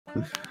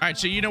All right,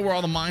 so you know where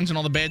all the mines and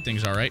all the bad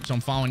things are, right? So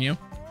I'm following you.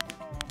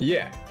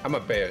 Yeah, I'm a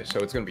bear, so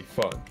it's gonna be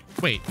fun.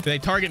 Wait, do they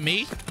target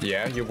me?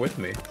 Yeah, you're with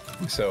me,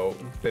 so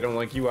they don't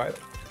like you either.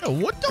 Yo,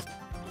 what the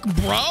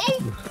bro?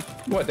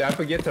 What, did I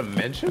forget to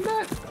mention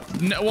that?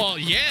 No, well,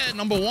 yeah,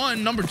 number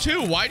one. Number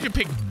two, why'd you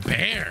pick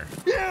bear?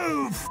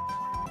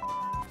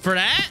 For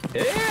that?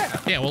 Yeah.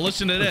 Yeah, well,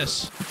 listen to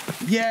this.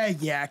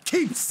 Yeah,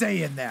 keep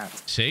saying that.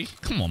 See?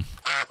 Come on.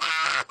 That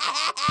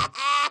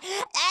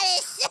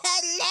is so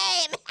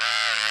lame.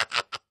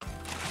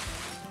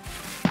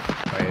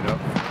 You know.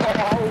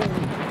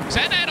 Oh. Is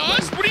that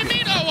us? What do you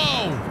mean,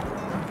 oh?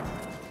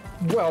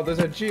 Well, there's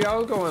a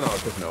GL going on.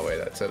 There's no way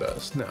that's at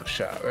us. No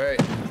shot, right?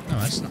 No,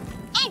 that's not.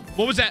 Oh,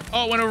 what was that?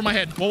 Oh, it went over my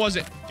head. What was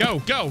it? Go.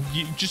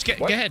 You just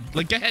get ahead.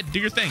 Like, get ahead. Do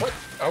your thing. What?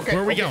 Okay.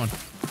 Where are we going?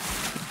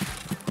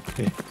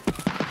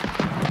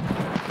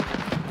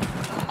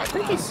 I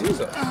think he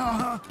sees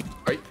us.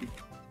 Right.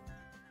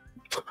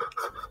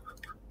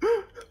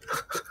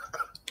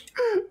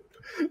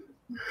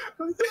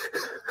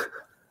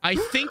 I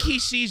think he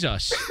sees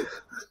us.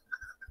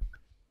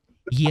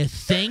 You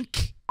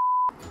think?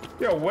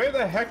 Yo, where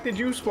the heck did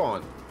you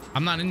spawn?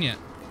 I'm not in yet.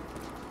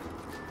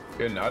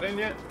 You're not in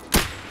yet?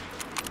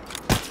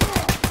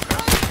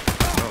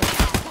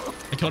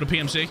 I killed a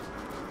PMC.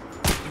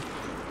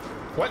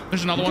 What?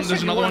 There's another one.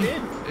 There's another one.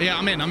 Yeah,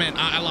 I'm in.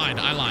 I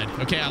lied.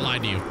 Okay, I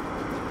lied to you.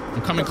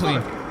 I'm coming clean.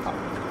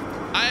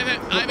 I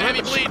have a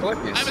heavy bleed.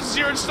 I have a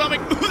seared stomach.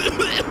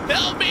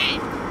 Help me!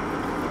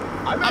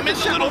 I'm in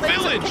the little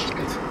village.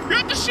 You're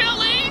at the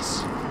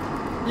Shellys?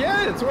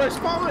 Yeah, it's where I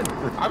spawned.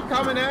 I'm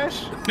coming,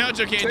 Ash. No, it's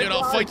okay, dude.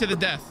 I'll fight to the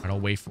death. All right, I'll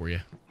wait for you.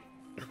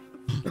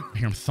 I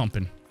hear him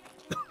thumping.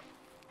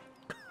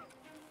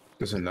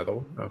 There's another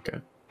one? Okay.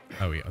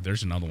 Oh, yeah.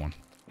 There's another one.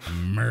 I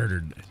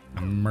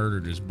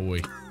murdered his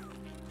boy.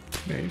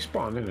 Yeah, he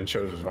spawned in and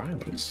shows his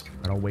violence.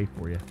 I'll wait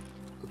for you.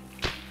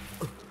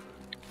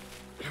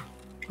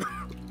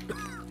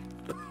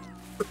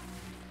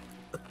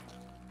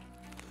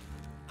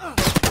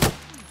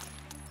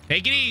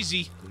 Take it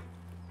easy.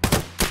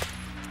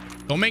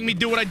 Don't make me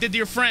do what I did to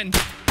your friend.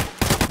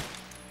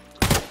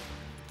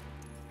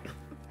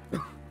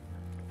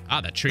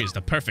 Ah, that tree is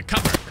the perfect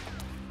cover.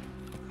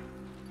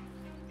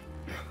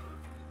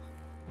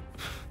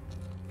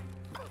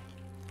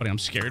 Buddy, I'm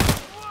scared.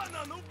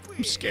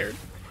 I'm scared.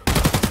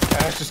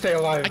 Ash, to stay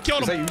alive. I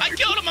killed him. I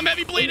killed him. I'm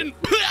heavy bleeding.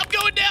 I'm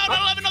going down. I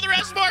don't have another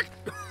S mark.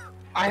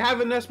 I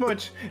haven't this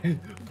much.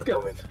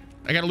 Going.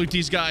 I gotta loot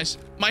these guys.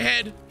 My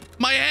head.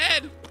 My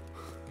head.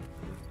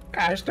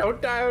 Ash,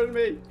 don't die on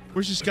me.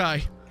 Where's this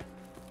guy?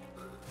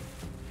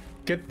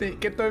 Get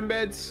them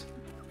meds.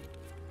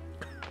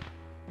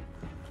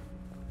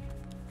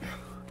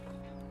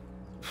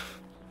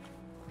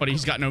 Buddy,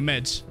 he's got no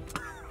meds.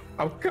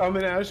 I'm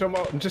coming, Ash. I'm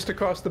just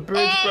across the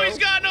bridge, Oh, bro. he's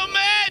got no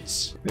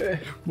meds.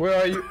 Where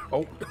are you?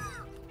 Oh.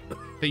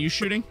 Are you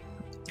shooting?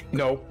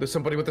 No, there's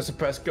somebody with a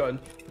suppressed gun.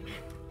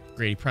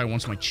 Great, he probably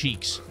wants my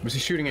cheeks. Was he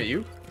shooting at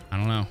you? I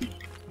don't know.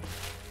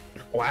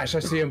 Oh, Ash, I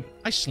see him.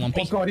 Hi,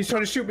 Slumpy. Oh, God, he's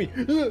trying to shoot me.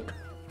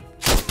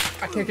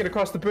 I can't get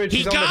across the bridge. He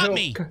He's on the got hill.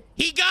 me.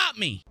 He got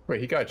me.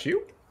 Wait, he got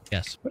you?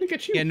 Yes. What did he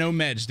get you? Yeah, no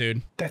meds,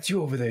 dude. That's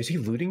you over there. Is he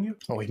looting you?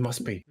 Oh, he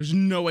must be. There's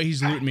no way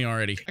he's looting me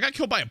already. I got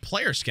killed by a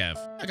player scav.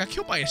 I got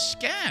killed by a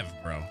scav,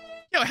 bro.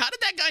 Yo, how did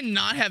that guy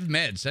not have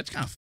meds? That's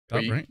kind of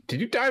up, right?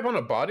 Did you dive on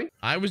a body?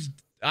 I was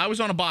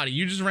on a body.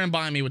 You just ran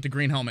by me with the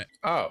green helmet.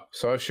 Oh,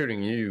 so I was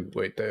shooting you.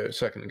 Wait there a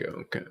second ago.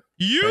 Okay.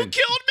 You Wait.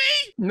 killed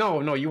me?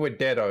 No, you were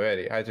dead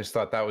already. I just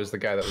thought that was the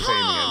guy that was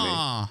aiming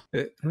at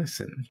me.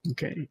 Listen,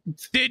 okay.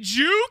 Did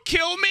you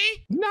kill me?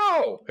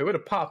 No, it would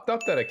have popped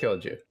up that I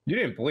killed you. You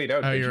didn't bleed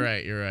out. Oh, did you're you?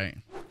 right. You're right.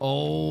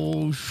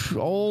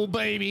 Oh,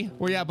 baby.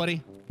 Where you at,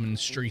 buddy? I'm in the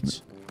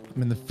streets.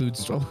 I'm in the food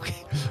store.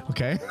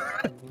 Okay.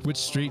 Which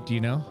street do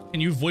you know?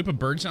 Can you VoIP a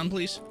bird sound,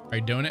 please? Are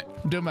you doing it?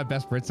 I'm doing my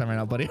best bird sound right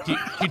now, buddy. Can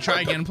you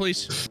try again,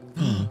 please?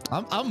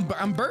 I'm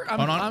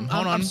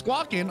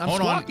squawking. I'm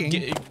Hold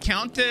squawking. on.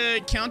 Count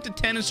to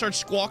 10 and start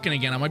squawking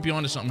again. I might be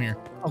onto something here.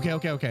 Okay.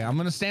 I'm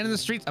gonna stand in the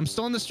streets. I'm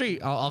still in the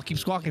street. I'll keep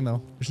squawking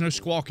though. There's no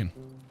squawking.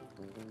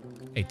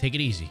 Hey, take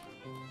it easy.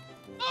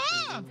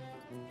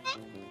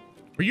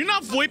 Were you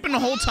not VoIPing the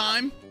whole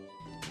time?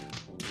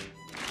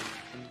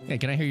 Hey,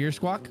 can I hear your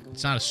squawk?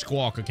 It's not a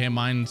squawk, okay?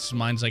 Mine's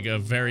like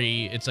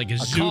it's like a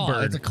zoo call.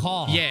 bird. It's a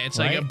call. Yeah, it's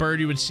right? like a bird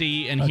you would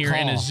see and hear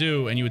in a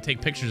zoo, and you would take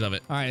pictures of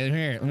it. All right,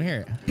 let me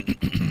hear it.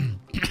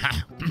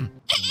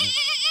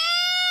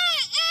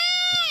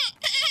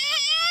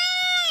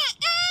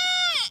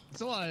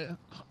 It's a lot.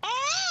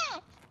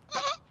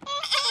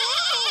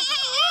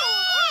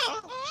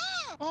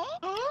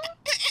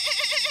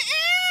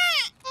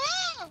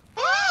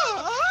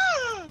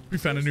 We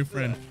found a new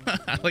friend.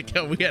 I like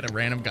how we had a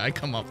random guy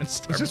come up and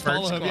start Let's just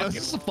follow him. Yeah,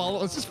 squawking.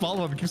 let's just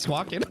follow him and keep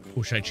squawking.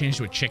 Oh, should I change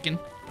to a chicken?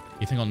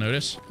 You think I'll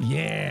notice?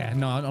 Yeah.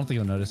 No, I don't think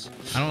he'll notice.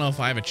 I don't know if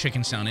I have a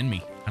chicken sound in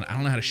me. I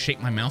don't know how to shake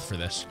my mouth for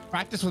this.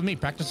 Practice with me.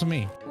 Practice with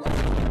me.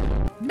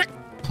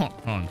 Hold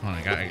on.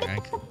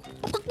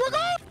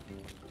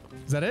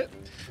 Is that it?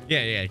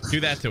 Yeah.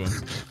 Do that to him.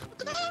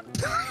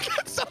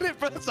 That's not it,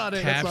 bro. That's not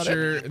it.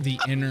 Capture the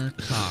inner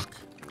cock.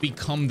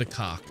 Become the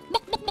cock.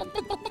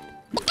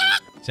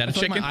 Is that a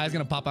chicken? Like my eye's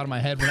gonna pop out of my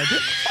head when I do.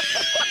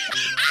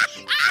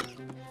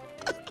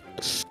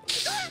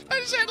 I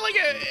just had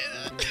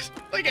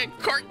like a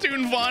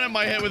cartoon Vaughn in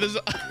my head with his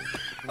like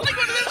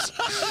one of those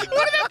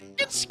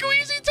fucking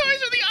squeezy toys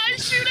where the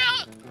eyes shoot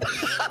out.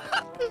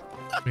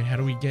 Wait, how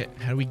do we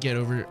get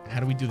over? How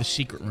do we do the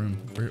secret room?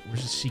 Where's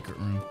the secret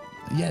room?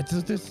 Yeah, it's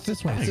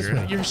this way. It's this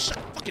way. You're so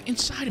fucking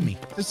inside of me.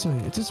 This way.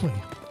 It's this way.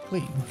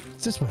 Wait,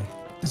 it's this way.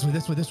 This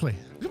way.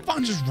 Look at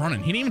Vaughn's just running.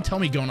 He didn't even tell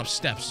me going up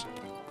steps.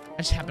 I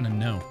just happen to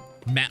know.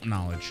 Map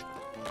knowledge.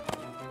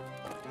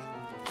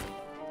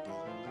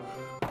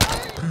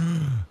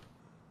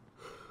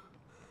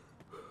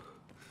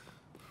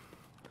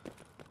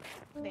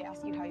 They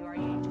ask you how you are,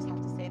 you just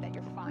have to say that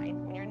you're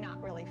fine when you're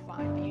not really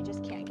fine, but you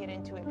just can't get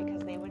into it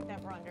because they would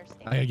never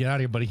understand. I gotta get out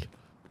of here, buddy.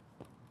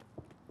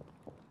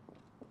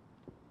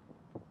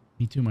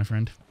 Me too, my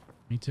friend.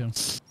 Me too.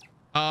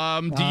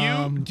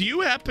 Do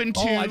you happen to?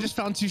 Oh, I just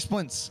found 2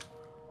 splints.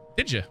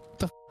 Did you?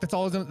 That's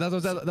all that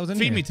was in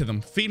Feed here. me to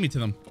them. Feed me to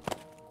them.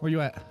 Where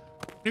you at?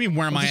 What do you mean,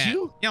 where am I at?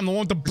 You? Yeah, I'm the one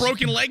with the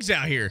broken legs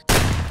out here.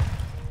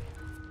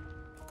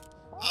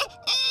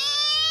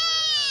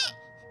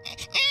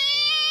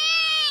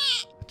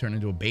 I turn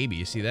into a baby.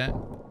 You see that?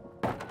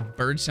 The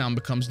bird sound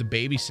becomes the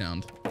baby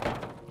sound.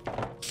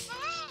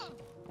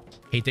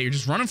 Hate that you're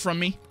just running from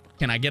me.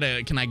 Can I get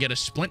a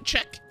splint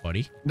check,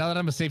 buddy? Now that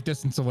I'm a safe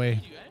distance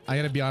away, I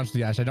gotta be honest with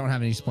you, Ash. I don't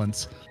have any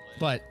splints,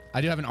 but I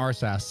do have an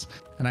RSAS,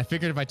 and I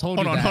figured if I told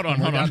you that hold on.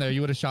 down there,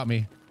 you would have shot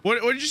me.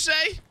 What did you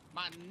say?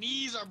 My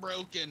knees are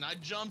broken. I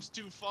jumped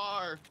too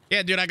far.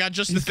 Yeah, dude, I got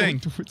just the thing.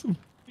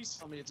 Please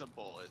tell me it's a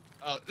bullet.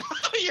 Oh,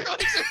 your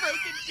legs are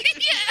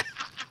broken.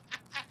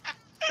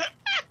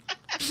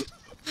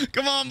 Yeah.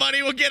 Come on,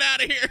 buddy. We'll get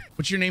out of here.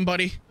 What's your name,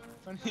 buddy?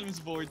 My name is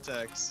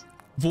Vortex.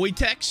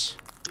 Vortex?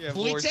 Yeah,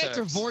 Vortex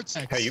or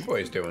Vortex? How you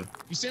boys doing?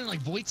 You sounding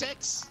like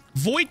Vortex?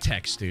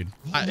 Vortex, dude.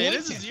 It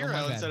is a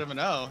 0 instead of an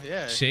O.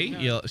 Yeah. See?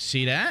 You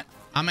see that?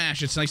 I'm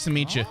Ash. It's nice to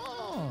meet you.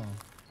 Oh.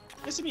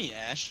 Nice to meet you,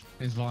 Ash.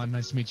 Hey, Vaughn.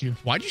 Nice to meet you.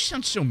 Why'd you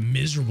sound so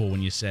miserable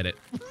when you said it?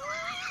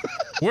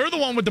 We're the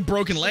one with the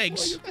broken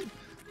legs.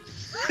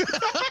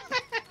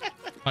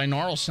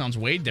 Binaural sounds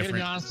way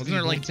different. Wasn't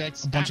there like a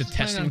bunch of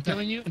testing?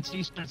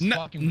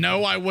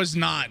 No, I was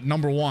not.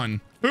 Number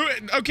one.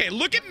 Okay,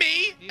 look at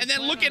me and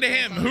then look at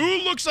him. Who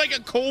looks like a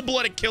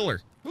cold-blooded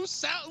killer? Look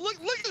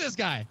at this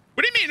guy.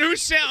 What do you mean? Who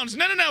sounds?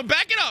 No.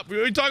 Back it up.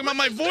 Are you talking about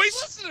my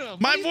voice? Listen to him.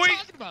 My what are you voice.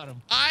 Talking about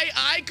him?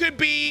 I could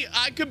be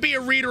a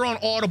reader on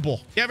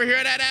Audible. You ever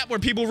hear that app where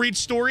people read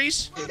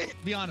stories?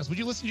 Be honest. Would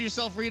you listen to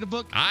yourself read a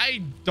book?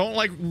 I don't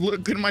like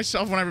looking at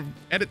myself when I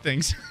edit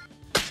things.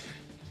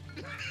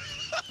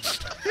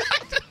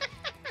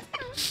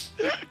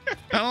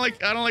 I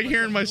don't like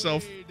hearing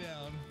myself.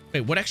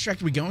 Wait, what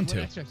extract are we going to?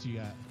 What extract you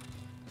got?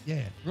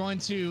 Yeah, we're going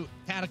to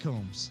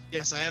catacombs.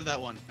 Yes, I have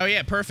that one. Oh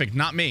yeah, perfect.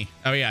 Not me.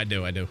 Oh yeah, I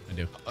do.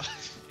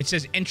 It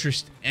says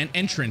entrance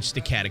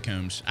to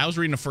catacombs. I was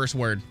reading the first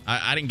word.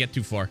 I didn't get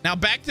too far. Now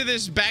back to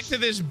this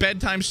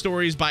bedtime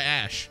stories by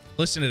Ash.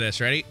 Listen to this.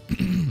 Ready?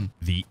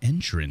 The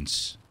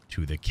entrance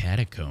to the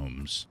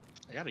catacombs.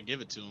 I gotta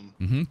give it to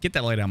him. Get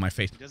that light out of my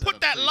face.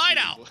 Put that light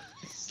out.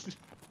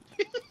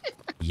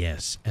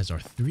 Yes, as our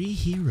 3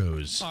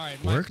 heroes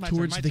work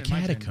towards the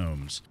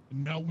catacombs.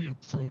 Now we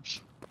approach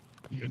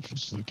the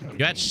entrance to the catacombs.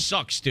 That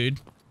sucks, dude.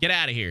 Get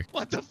out of here.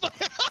 What the fuck?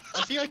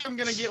 I feel like I'm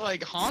gonna get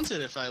like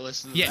haunted if I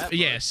listen to that.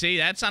 Yeah. See,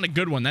 that's not a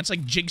good one. That's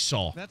like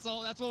Jigsaw. That's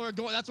all. That's what we're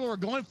going. That's what we're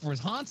going for. Is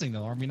haunting,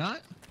 though, are we not?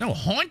 No,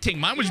 haunting.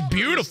 Mine was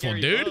beautiful,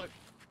 dude. Book.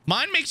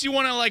 Mine makes you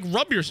want to like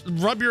rub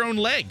your own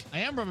leg. I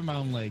am rubbing my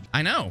own leg.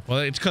 I know. Well,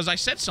 it's because I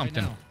said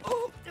something.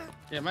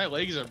 Yeah, my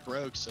legs are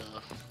broke, so.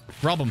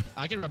 Rub them.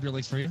 I can rub your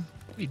legs for you.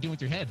 What are you doing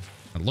with your head?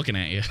 I'm looking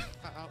at you.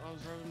 I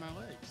was rubbing my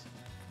legs.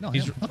 No,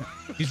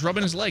 He's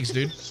rubbing his legs,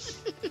 dude.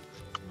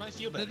 Might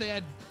feel When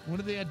better.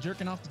 did they add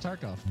jerking off to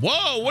Tarkov?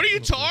 Whoa, what are you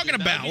talking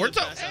about? We're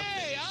talking.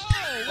 Hey,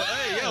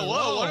 Hey, yo,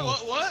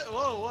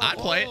 whoa. I'd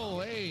play it. Oh,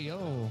 hey,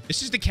 yo.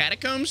 This is the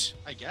catacombs?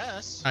 I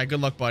guess. All right,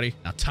 good luck, buddy.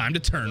 Now time to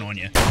turn on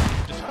you.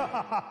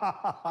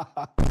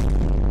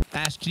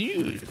 Ash, can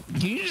you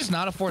just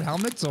not afford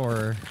helmets,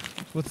 or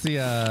what's the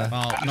Ash,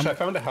 I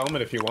found a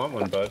helmet if you want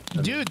one, bud.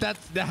 Dude,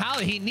 that's the hell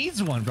he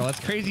needs one, bro. That's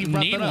crazy. You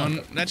brought Need that up.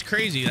 one? That's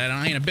crazy. That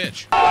I ain't a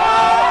bitch.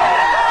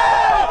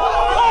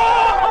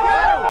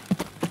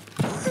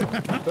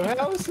 The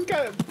hell is this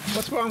guy?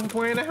 What's wrong with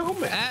wearing a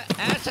helmet?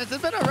 Ash, has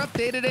it been a rough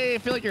day today? I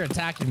feel like you're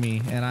attacking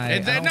me, and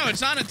No,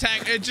 it's not an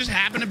attack. It just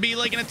happened to be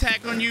like an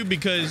attack on you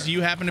because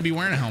you happen to be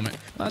wearing a helmet.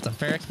 Well, that's a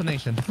fair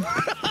explanation.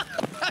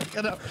 I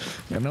got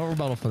no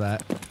rebuttal for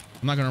that.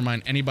 I'm not gonna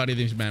remind anybody of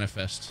these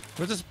manifests.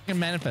 Where's this fucking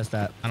manifest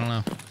at? I don't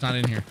know. It's not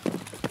in here.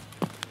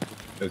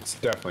 It's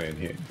definitely in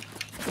here.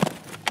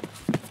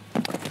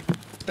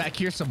 It's back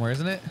here somewhere,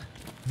 isn't it?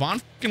 Vaughn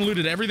fucking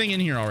looted everything in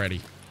here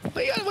already.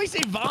 Why you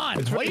say Vaughn?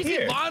 It's Why right do you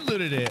say here. Vaughn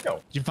looted it? Yo.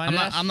 Did you find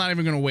it? I'm not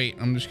even gonna wait.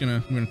 I'm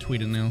gonna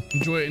tweet it now.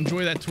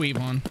 Enjoy that tweet,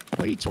 Vaughn.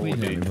 What are you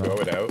tweeting at me, Throw bro?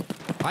 it out.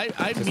 I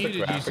Just the muted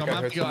you, graphic so I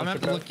I'm heard so gonna have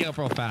much to about. look you up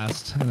real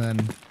fast, and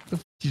then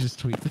You just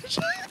tweet.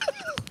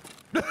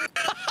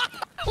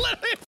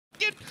 Literally,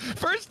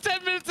 first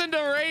 10 minutes into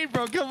raid,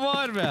 bro. Come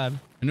on, man.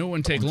 I knew it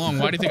wouldn't take long.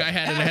 Why do you think I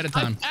had it ahead of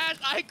time?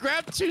 I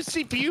grabbed 2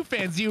 CPU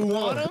fans. You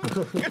want them?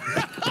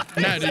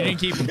 No, dude, you didn't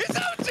keep them. Is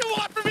that what you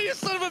want from me, you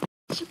son of a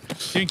bitch? You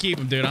didn't keep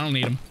them, dude. I don't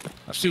need them.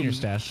 I've seen your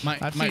stash.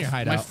 I've seen your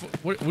hideout.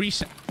 What are you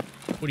saying?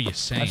 What are you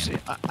saying?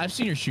 I've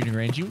seen your shooting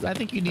range. I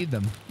think you need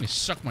them. You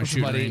suck my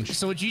shooting range.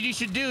 So what you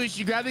should do is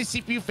you grab these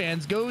CPU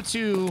fans, go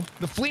to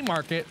the flea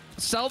market,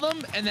 sell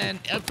them, and then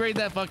upgrade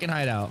that fucking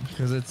hideout.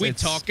 Because we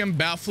talking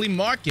about flea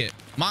market,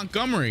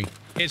 Montgomery.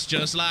 It's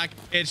just like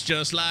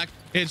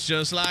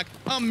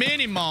a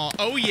mini mall.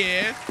 Oh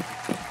yeah.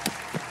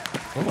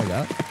 Oh my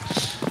god.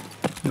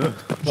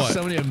 What?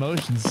 So many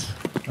emotions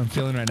I'm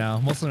feeling right now.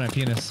 Mostly my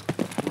penis.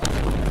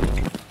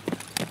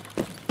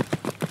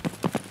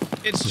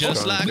 It's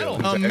just like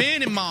a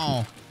mini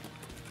mall.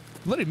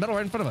 Literally metal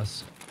right in front of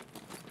us.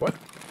 What?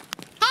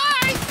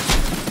 Hi!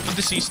 I'm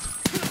deceased.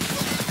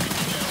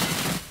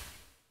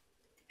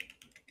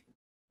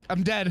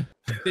 I'm dead.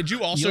 Did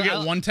you also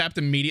get one tapped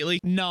immediately?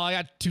 No, I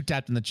got 2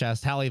 tapped in the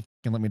chest. Hallie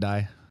fucking let me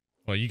die.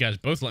 Well, you guys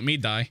both let me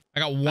die. I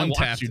got one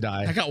tapped. You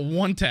die. I got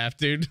one tap,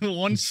 dude.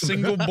 One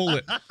single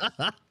bullet.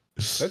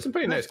 That's some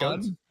pretty nice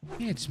guns.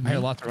 Yeah, it's I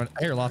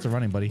hear lots of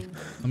running, buddy.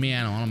 Let me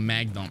add on a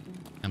mag dump.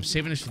 I'm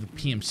saving this for the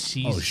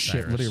PMCs. Oh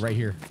shit, literally right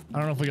here. I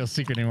don't know if we go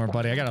secret anymore,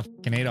 buddy. I got a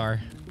fucking 8R.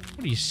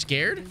 What are you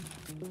scared?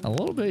 A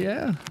little bit,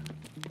 yeah.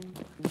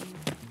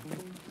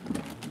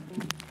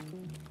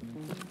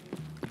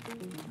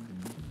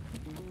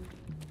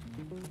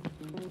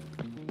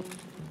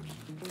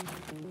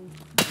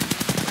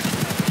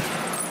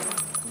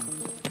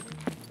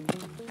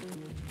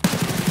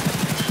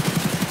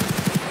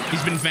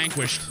 He's been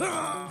vanquished.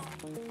 I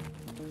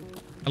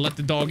let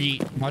the dog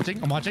eat.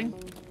 I'm watching.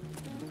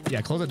 Yeah,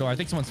 close the door. I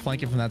think someone's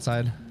flanking from that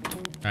side. All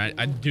right,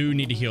 I do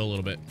need to heal a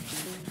little bit.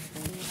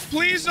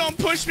 Please don't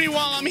push me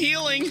while I'm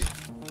healing.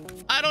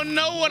 I don't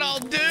know what I'll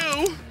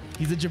do.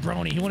 He's a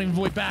jabroni. He won't even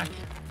void back.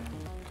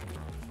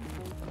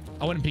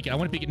 I wouldn't peek it. I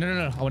wouldn't peek it.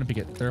 No. I wouldn't peek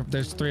it.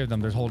 There's 3 of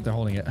them. They're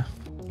holding it.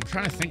 I'm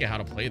trying to think of how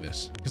to play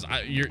this because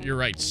you're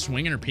right.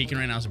 Swinging or peeking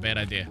right now is a bad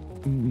idea.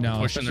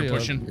 No, They're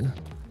pushing.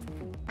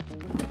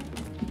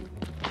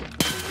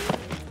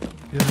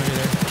 He's over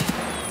there.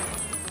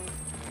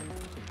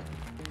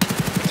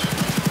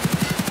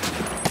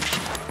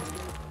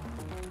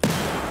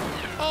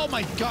 Oh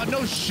my god,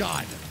 no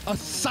shot. A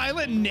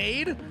silent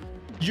nade?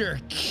 You're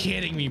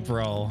kidding me,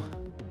 bro.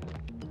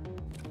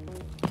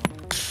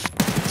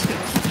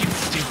 You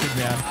stupid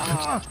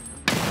man.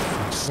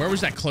 Where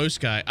was that close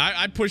guy?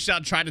 I pushed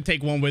out, tried to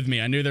take one with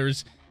me. I knew there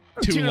was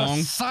too Dude,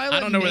 long. I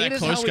don't know where that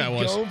close guy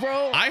was.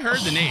 Bro. I heard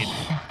the nade.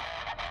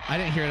 I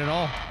didn't hear it at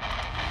all.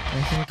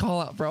 Thanks for the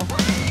call out, bro.